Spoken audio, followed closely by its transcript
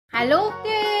Hello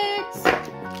kids,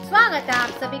 स्वागत है आप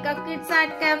सभी का किड्स आर्ट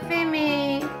कैफे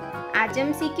में। आज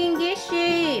हम सीखेंगे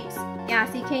शेप्स। क्या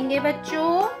सीखेंगे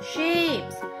बच्चों?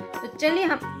 शेप्स। तो चलिए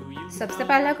हम सबसे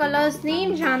पहला कलर्स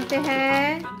नेम जानते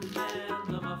हैं।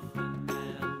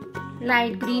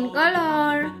 Light green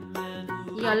colour,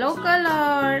 yellow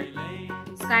colour,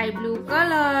 sky blue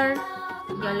colour,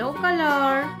 yellow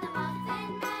colour,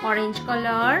 orange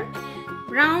colour,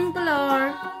 brown colour,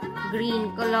 green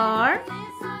colour,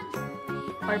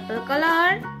 purple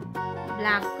colour,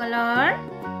 black colour,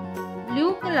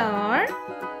 blue colour,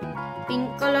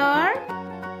 pink colour,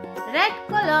 red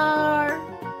colour.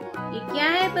 ये क्या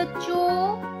है बच्चों?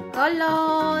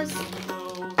 Colours.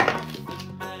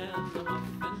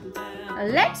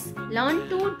 Let's learn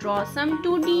to draw some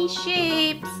 2D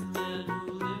shapes.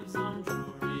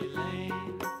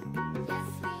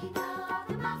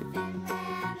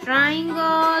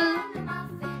 Triangle,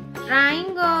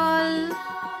 triangle,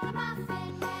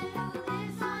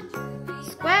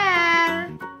 square,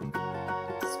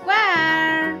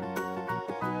 square,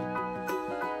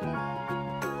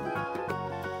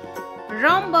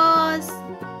 rhombus,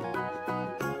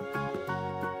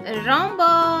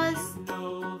 rhombus,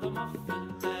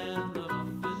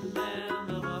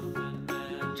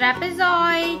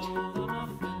 trapezoid,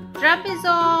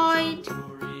 trapezoid,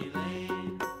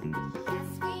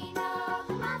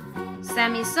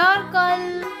 semicircle,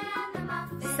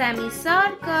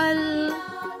 semicircle,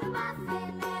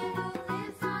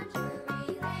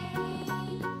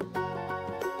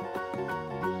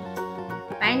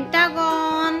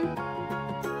 pentagon,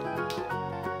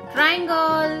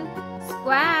 triangle,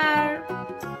 square,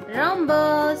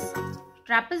 rhombus,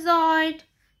 trapezoid,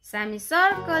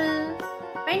 semicircle,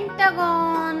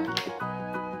 pentagon.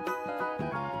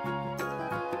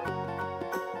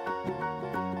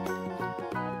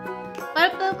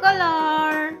 Purple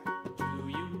color,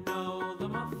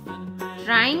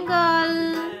 triangle,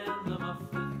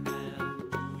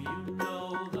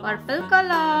 purple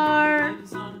color,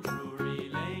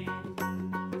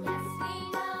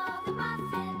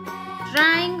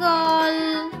 triangle,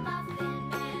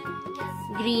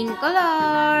 green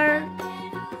color,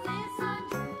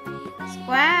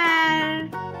 square,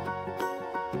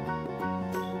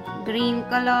 green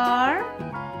color,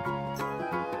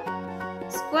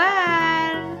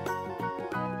 square,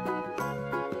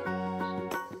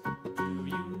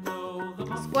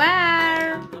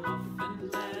 square,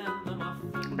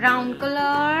 brown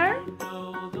color,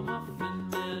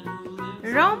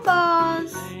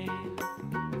 rhombus,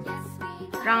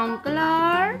 brown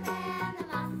color,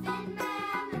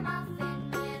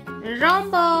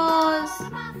 rhombus,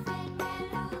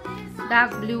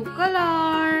 dark blue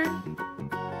color,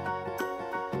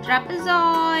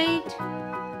 trapezoid,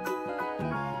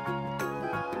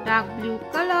 dark blue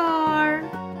color,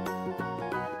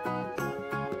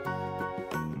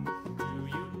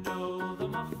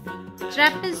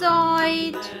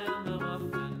 trapezoid,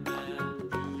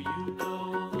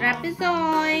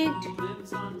 trapezoid,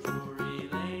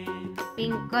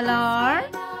 pink color,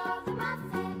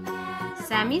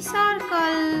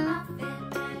 semicircle,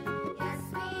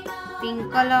 pink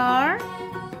color,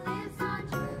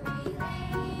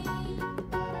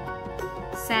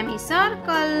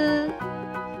 semicircle,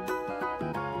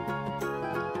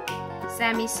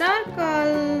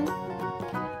 semicircle,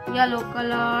 yellow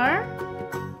color,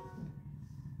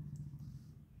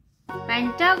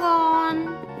 pentagon,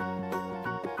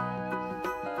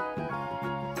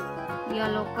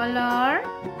 yellow color,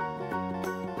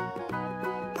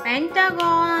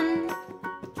 pentagon,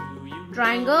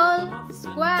 triangle,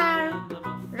 square,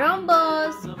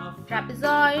 rhombus,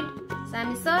 trapezoid,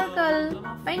 semicircle,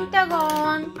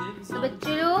 pentagon। तो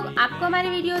बच्चे लोग, आपको हमारी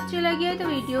video अच्छी लगी है तो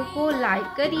video को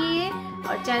लाइक करिए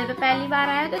और चैनल पे पहली बार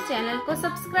आया तो चैनल को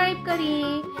सब्सक्राइब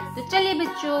करिए। तो चलिए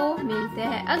बच्चों, मिलते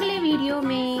हैं अगले वीडियो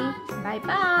में। Bye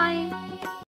bye.